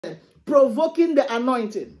Provoking the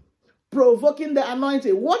anointing. Provoking the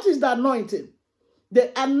anointing. What is the anointing?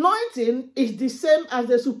 The anointing is the same as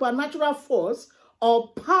the supernatural force or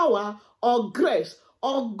power or grace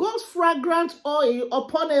or God's fragrant oil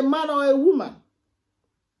upon a man or a woman.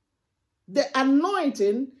 The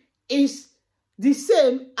anointing is the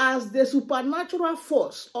same as the supernatural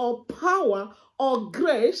force or power or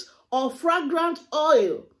grace or fragrant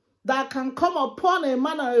oil that can come upon a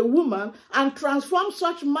man or a woman and transform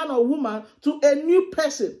such man or woman to a new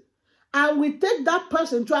person. And we take that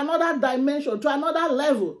person to another dimension, to another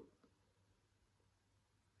level,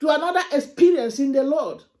 to another experience in the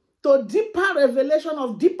Lord, to deeper revelation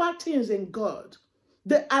of deeper things in God.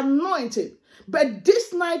 The anointing. But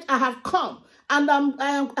this night I have come, and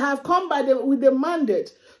I have come with the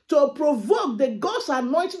mandate to provoke the God's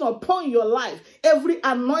anointing upon your life. Every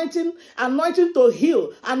anointing to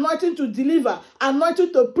heal, anointing to deliver,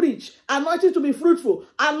 anointing to preach, anointing to be fruitful,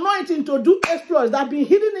 anointing to do exploits that have been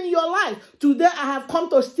hidden in your life. Today I have come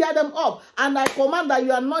to stir them up, and I command that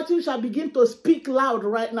your anointing shall begin to speak loud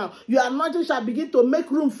right now. Your anointing shall begin to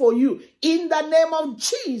make room for you in the name of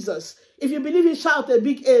Jesus. If you believe it, shout a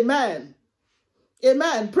big amen.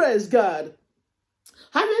 Amen. Praise God.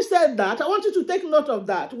 Having said that, I want you to take note of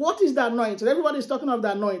that. What is the anointing? Everybody is talking of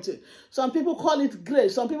the anointing. Some people call it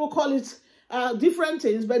grace. Some people call it different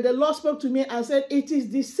things. But the Lord spoke to me and said it is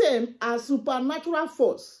the same as supernatural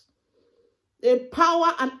force. A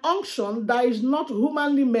power and unction that is not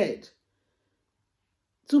humanly made.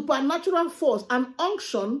 Supernatural force and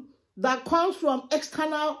unction that comes from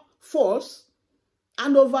external force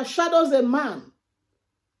and overshadows a man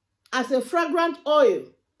as a fragrant oil.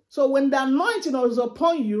 So when the anointing is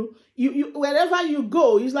upon you, wherever you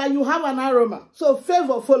go, it's like you have an aroma. So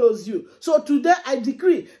favor follows you. So today I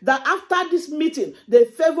decree that after this meeting, the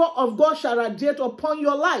favor of God shall radiate upon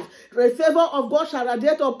your life. The favor of God shall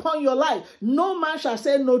radiate upon your life. No man shall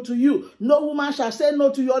say no to you. No woman shall say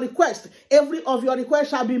no to your request. Every of your requests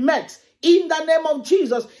shall be met. In the name of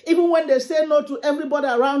Jesus, even when they say no to everybody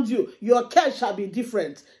around you, your case shall be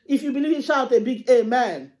different. If you believe it, shout a big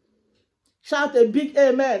amen. Shout a big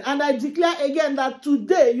amen. And I declare again that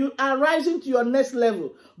today you are rising to your next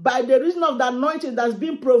level by the reason of the anointing that's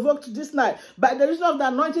being provoked this night, by the reason of the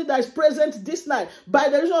anointing that is present this night, by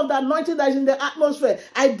the reason of the anointing that is in the atmosphere.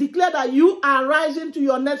 I declare that you are rising to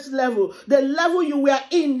your next level. The level you were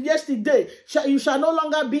in yesterday, you shall no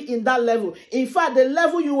longer be in that level. In fact, the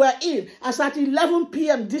level you were in as at 11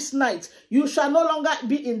 p.m. this night, you shall no longer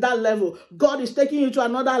be in that level. God is taking you to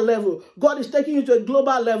another level. God is taking you to a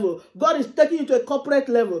global level. God is taking you to a corporate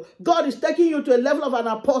level. God is taking you to a level of an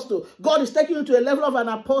apostle. God is taking you to a level of an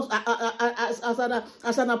apostle,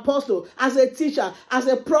 as an apostle, as a teacher, as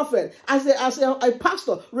a prophet, as a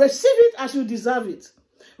pastor. Receive it as you deserve it.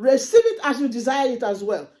 Receive it as you desire it as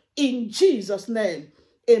well. In Jesus' name,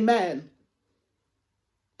 amen.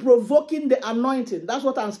 Provoking the anointing. That's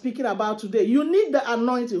what I'm speaking about today. You need the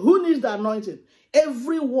anointing. Who needs the anointing?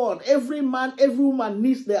 Everyone, every man, every woman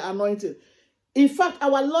needs the anointing. In fact,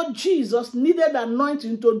 our Lord Jesus needed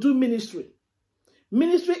anointing to do ministry.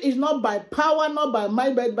 Ministry is not by power, not by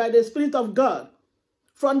might, but by the Spirit of God.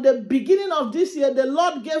 From the beginning of this year, the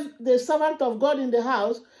Lord gave the servant of God in the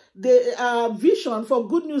house the vision for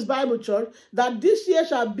Goodnews Bible Church that this year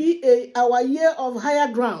shall be our year of higher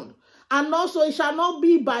ground. And also it shall not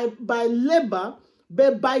be by labor,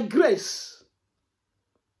 but by grace.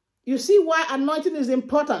 You see why anointing is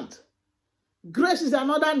important. Grace is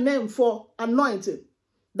another name for anointing.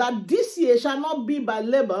 That this year shall not be by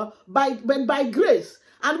labor, but by grace.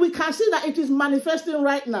 And we can see that it is manifesting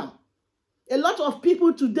right now. A lot of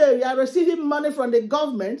people today are receiving money from the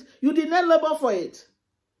government. You did not labor for it.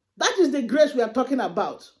 That is the grace we are talking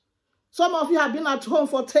about. Some of you have been at home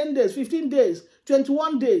for 10 days, 15 days,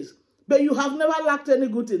 21 days, but you have never lacked any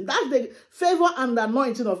good thing. That's the favor and the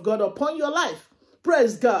anointing of God upon your life.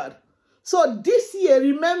 Praise God. So this year,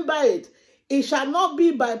 remember it. It shall not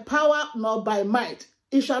be by power nor by might.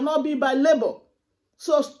 It shall not be by labor.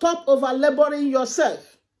 So stop over-laboring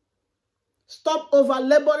yourself. Stop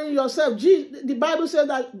over-laboring yourself. The Bible says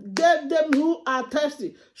that them who are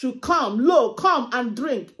thirsty should come and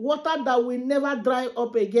drink water that will never dry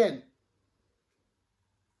up again.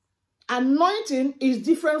 Anointing is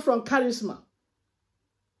different from charisma.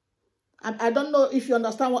 And I don't know if you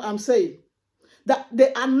understand what I'm saying. That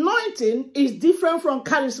the anointing is different from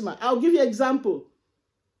charisma. I'll give you an example.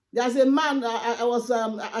 There's a man,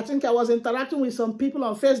 I think I was interacting with some people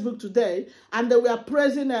on Facebook today, and they were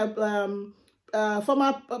praising a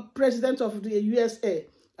former president of the USA,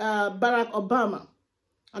 Barack Obama.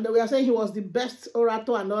 And they were saying he was the best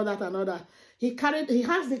orator and all that and all that. He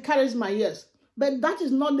has the charisma, yes. but that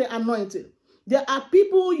is not the anointing. There are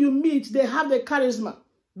people you meet, they have the charisma,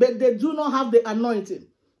 but they do not have the anointing.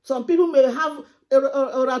 Some people may have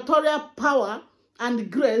oratorial power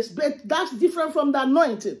and grace, but that's different from the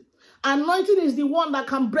anointing. Anointing is the one that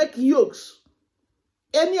can break yokes.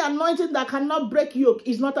 Any anointing that cannot break yoke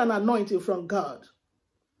is not an anointing from God.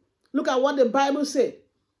 Look at what the Bible said.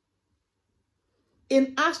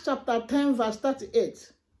 In Acts chapter 10, verse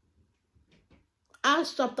 38.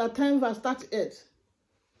 Acts chapter 10, verse 38.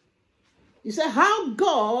 He said, how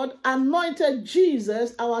God anointed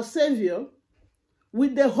Jesus, our Savior,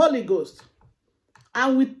 with the Holy Ghost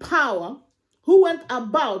and with power, who went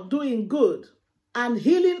about doing good and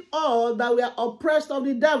healing all that were oppressed of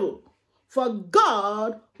the devil, for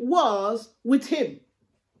God was with him.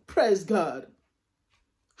 Praise God.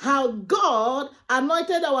 How God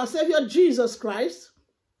anointed our Savior Jesus Christ,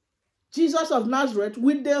 Jesus of Nazareth,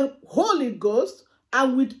 with the Holy Ghost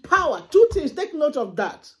and with power. Two things, take note of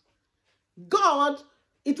that. God,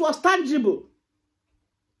 it was tangible,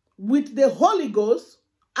 with the Holy Ghost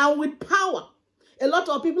and with power. A lot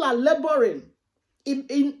of people are laboring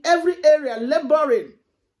in every area, laboring.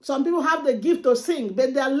 Some people have the gift to sing,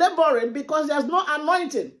 but they are laboring because there's no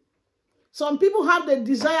anointing. Some people have the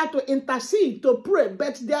desire to intercede, to pray,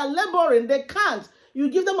 but they are laboring. They can't. You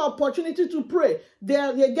give them opportunity to pray.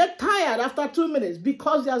 They get tired after 2 minutes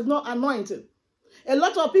because there's no anointing. A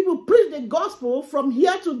lot of people preach the gospel from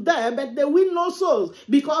here to there, but they win no souls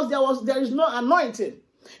because there is no anointing.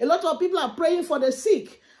 A lot of people are praying for the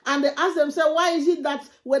sick, and they ask themselves, why is it that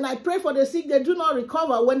when I pray for the sick, they do not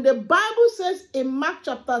recover? When the Bible says in Mark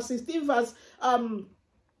chapter 16, verse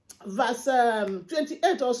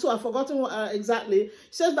 28 or so, I've forgotten exactly, it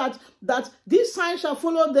says that these signs shall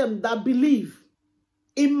follow them that believe.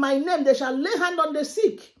 In my name, they shall lay hand on the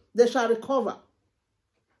sick, they shall recover.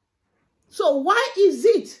 So why is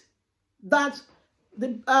it that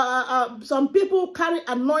some people carry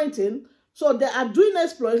anointing, so they are doing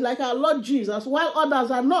exploits like our Lord Jesus, while others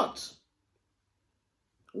are not?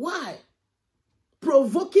 Why?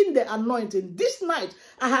 Provoking the anointing. This night,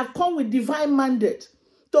 I have come with divine mandate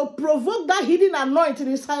to provoke that hidden anointing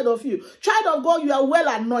inside of you. Child of God, you are well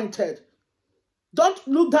anointed. Don't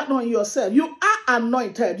look down on yourself. You are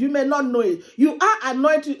anointed. You may not know it. You are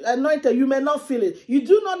anointed. You may not feel it. You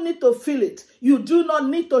do not need to feel it. You do not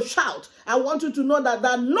need to shout. I want you to know that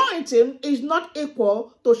the anointing is not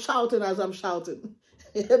equal to shouting as I'm shouting.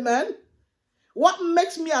 Amen. What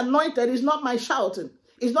makes me anointed is not my shouting.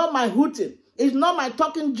 It's not my hooting. It's not my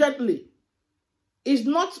talking gently. It's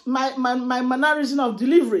not my mannerism of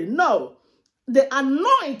delivery. No. The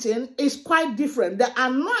anointing is quite different. The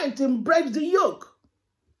anointing breaks the yoke.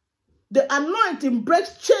 The anointing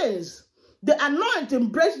breaks chains. The anointing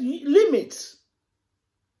breaks limits.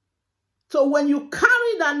 So when you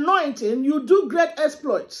carry the anointing, you do great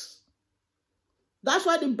exploits. That's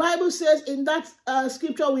why the Bible says in that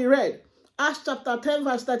scripture we read, Acts chapter 10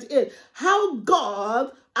 verse 38, how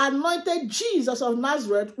God anointed Jesus of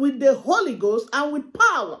Nazareth with the Holy Ghost and with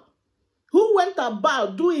power, who went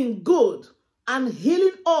about doing good and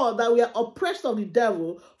healing all that were oppressed of the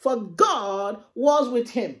devil, for God was with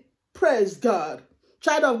him. Praise God.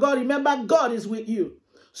 Child of God, remember God is with you.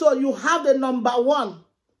 So you have the number one.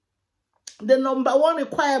 The number one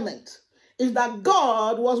requirement is that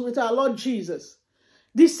God was with our Lord Jesus.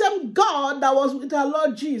 The same God that was with our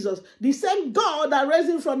Lord Jesus, the same God that raised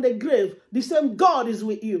him from the grave, the same God is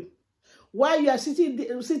with you. While you are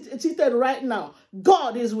seated right now,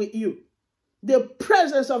 God is with you. The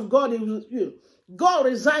presence of God is with you. God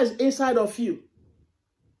resides inside of you.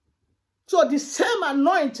 So the same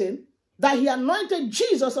anointing that he anointed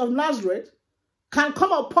Jesus of Nazareth can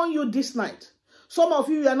come upon you this night. Some of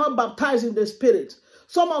you are not baptized in the Spirit.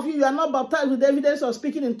 Some of you are not baptized with evidence of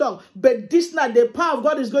speaking in tongues. But this night, the power of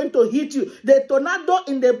God is going to hit you. The tornado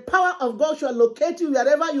in the power of God shall locate you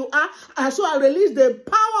wherever you are. And so I release the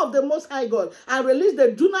power of the Most High God. I release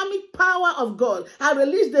the dynamic power of God. I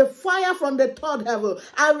release the fire from the third heaven.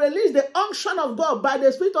 I release the unction of God by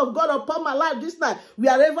the Spirit of God upon my life this night.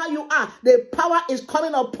 Wherever you are, the power is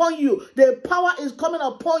coming upon you. The power is coming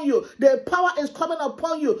upon you. The power is coming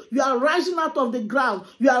upon you. You are rising out of the ground.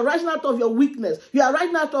 You are rising out of your weakness. You are rising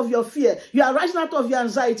out of your fear. You are rising out of your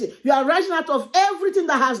anxiety. You are rising out of everything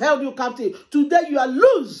that has held you captive. Today you are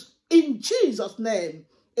loose in Jesus' name.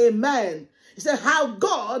 Amen. He said how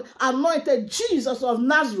God anointed Jesus of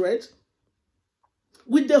Nazareth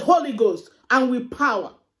with the Holy Ghost and with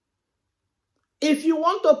power. If you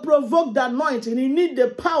want to provoke the anointing, you need the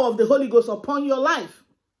power of the Holy Ghost upon your life.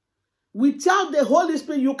 Without the Holy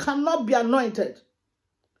Spirit, you cannot be anointed.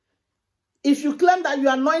 If you claim that you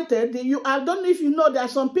are anointed, I don't know if you know, there are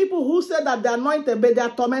some people who say that they are anointed, but they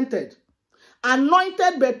are tormented.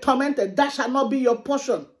 Anointed but tormented, that shall not be your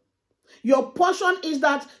portion. Your portion is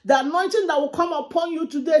that the anointing that will come upon you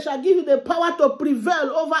today shall give you the power to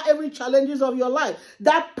prevail over every challenges of your life.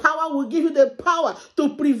 That power will give you the power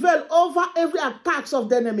to prevail over every attacks of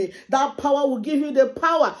the enemy. That power will give you the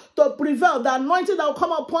power to prevail. The anointing that will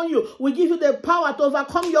come upon you will give you the power to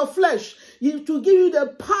overcome your flesh. To give you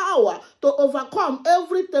the power to overcome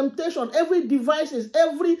every temptation, every devices,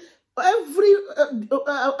 every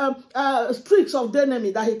tricks of the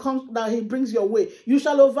enemy that he brings your way. You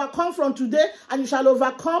shall overcome from today, and you shall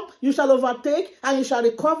overcome, you shall overtake, and you shall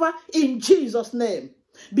recover in Jesus' name.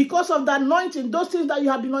 Because of the anointing, those things that you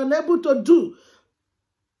have been unable to do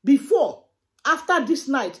before, after this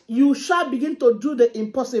night, you shall begin to do the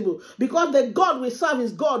impossible. Because the God we serve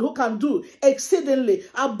is God who can do exceedingly,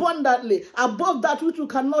 abundantly, above that which you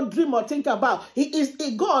cannot dream or think about. He is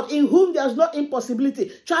a God in whom there is no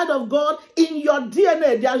impossibility. Child of God, in your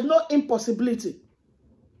DNA, there is no impossibility.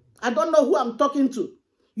 I don't know who I'm talking to.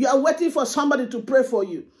 You are waiting for somebody to pray for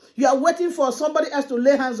you. You are waiting for somebody else to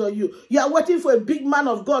lay hands on you. You are waiting for a big man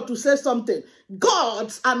of God to say something.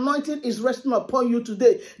 God's anointing is resting upon you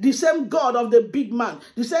today. The same God of the big man,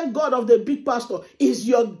 the same God of the big pastor is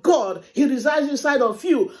your God. He resides inside of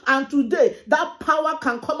you. And today, that power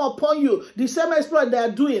can come upon you. The same exploit they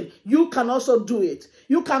are doing, you can also do it.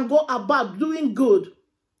 You can go about doing good,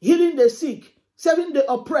 healing the sick, saving the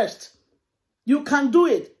oppressed. You can do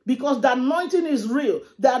it because the anointing is real.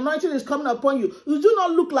 The anointing is coming upon you. You do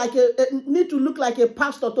not look like need to look like a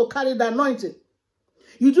pastor to carry the anointing.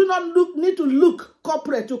 You do not need to look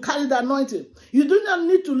corporate to carry the anointing. You do not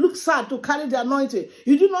need to look sad to carry the anointing.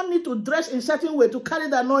 You do not need to dress in a certain way to carry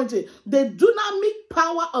the anointing. The dynamic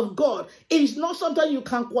power of God is not something you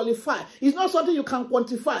can qualify. It's not something you can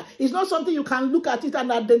quantify. It's not something you can look at it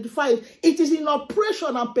and identify it. It is in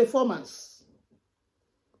operation and performance.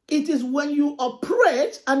 It is when you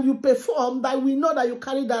operate and you perform that we know that you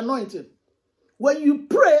carry the anointing. When you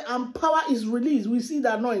pray and power is released, we see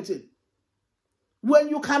the anointing. When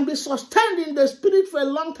you can be sustained in the spirit for a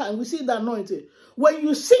long time, we see the anointing. When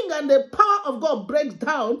you sing and the power of God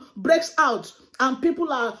breaks out, and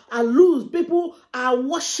people are loose, people are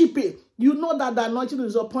worshiping, you know that the anointing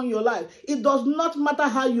is upon your life. It does not matter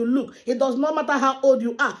how you look. It does not matter how old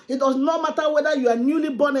you are. It does not matter whether you are newly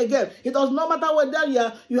born again. It does not matter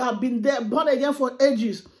whether you have been born again for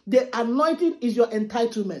ages. The anointing is your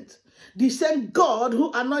entitlement. The same God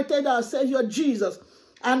who anointed our Savior Jesus,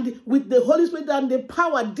 and with the Holy Spirit and the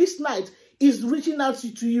power this night, is reaching out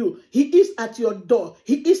to you. He is at your door.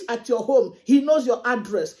 He is at your home. He knows your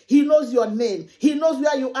address. He knows your name. He knows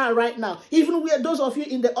where you are right now. Even where those of you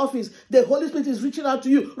in the office, the Holy Spirit is reaching out to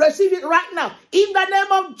you. Receive it right now. In the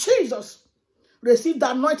name of Jesus. Receive the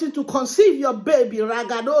anointing to conceive your baby.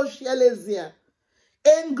 Ragado shelezia.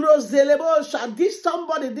 Engrozelebo. This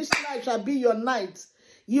somebody this night shall be your night.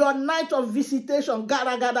 Your night of visitation.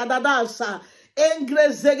 Garagadadadasa.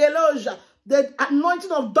 Engrezegeloja. The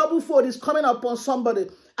anointing of double fold is coming upon somebody.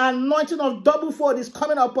 Anointing of double fold is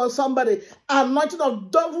coming upon somebody. Anointing of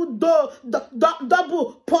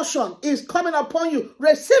double portion is coming upon you.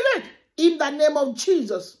 Receive it in the name of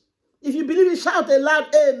Jesus. If you believe it, shout aloud,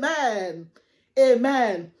 amen.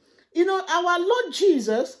 Amen. You know, our Lord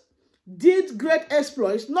Jesus did great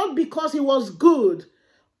exploits, not because he was good,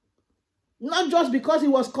 not just because he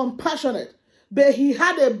was compassionate, but he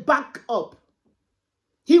had a backup.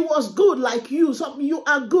 He was good like you. You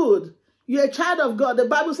are good. You're a child of God. The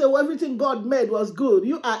Bible says well, everything God made was good.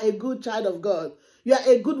 You are a good child of God. You are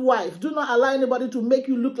a good wife. Do not allow anybody to make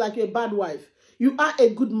you look like a bad wife. You are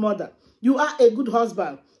a good mother. You are a good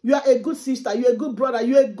husband. You are a good sister. You're a good brother.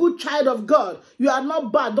 You're a good child of God. You are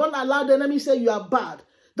not bad. Don't allow the enemy say you are bad.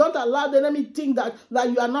 Don't allow the enemy think that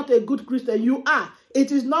you are not a good Christian. You are.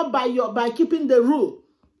 It is not by keeping the rule.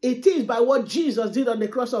 It is by what Jesus did on the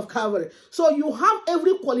cross of Calvary. So you have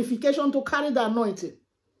every qualification to carry the anointing.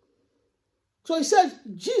 So he says,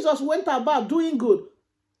 Jesus went about doing good.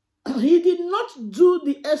 He did not do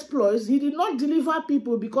the exploits. He did not deliver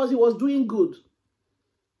people because he was doing good.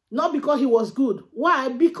 Not because he was good. Why?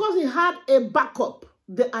 Because he had a backup,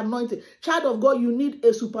 the anointing. Child of God, you need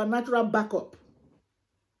a supernatural backup.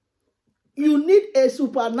 You need a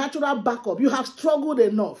supernatural backup. You have struggled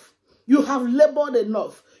enough. You have labored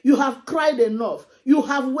enough. You have cried enough. You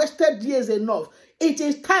have wasted years enough. It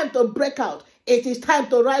is time to break out. It is time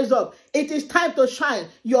to rise up. It is time to shine.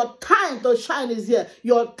 Your time to shine is here.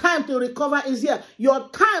 Your time to recover is here. Your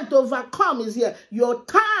time to overcome is here. Your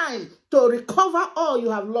time to recover all you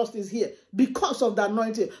have lost is here because of the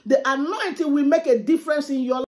anointing. The anointing will make a difference in your life.